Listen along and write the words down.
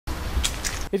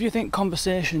If you think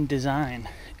conversation design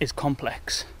is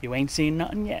complex, you ain't seen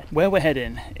nothing yet. Where we're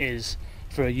heading is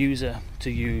for a user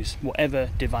to use whatever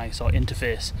device or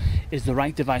interface is the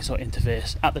right device or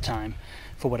interface at the time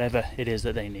for whatever it is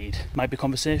that they need. Might be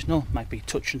conversational, might be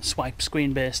touch and swipe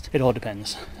screen based, it all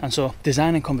depends. And so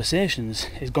designing conversations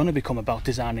is going to become about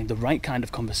designing the right kind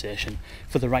of conversation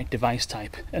for the right device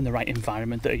type and the right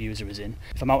environment that a user is in.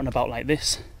 If I'm out and about like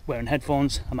this, wearing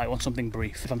headphones, I might want something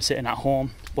brief. If I'm sitting at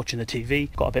home watching the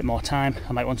TV, got a bit more time,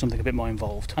 I might want something a bit more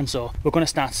involved. And so we're going to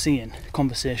start seeing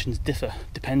conversations differ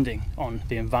depending on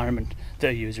the environment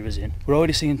that a user is in. We're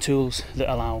already seeing tools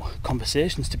that allow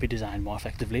conversations to be designed more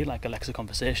effectively, like Alexa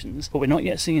Conversations, but we're not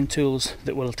yet seeing tools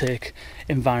that will take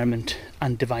environment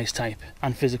and device type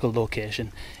and physical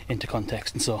location into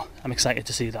context. And so I'm excited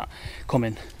to see that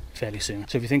coming fairly soon.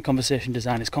 So if you think conversation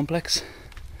design is complex,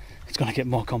 it's going to get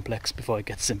more complex before it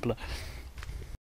gets simpler.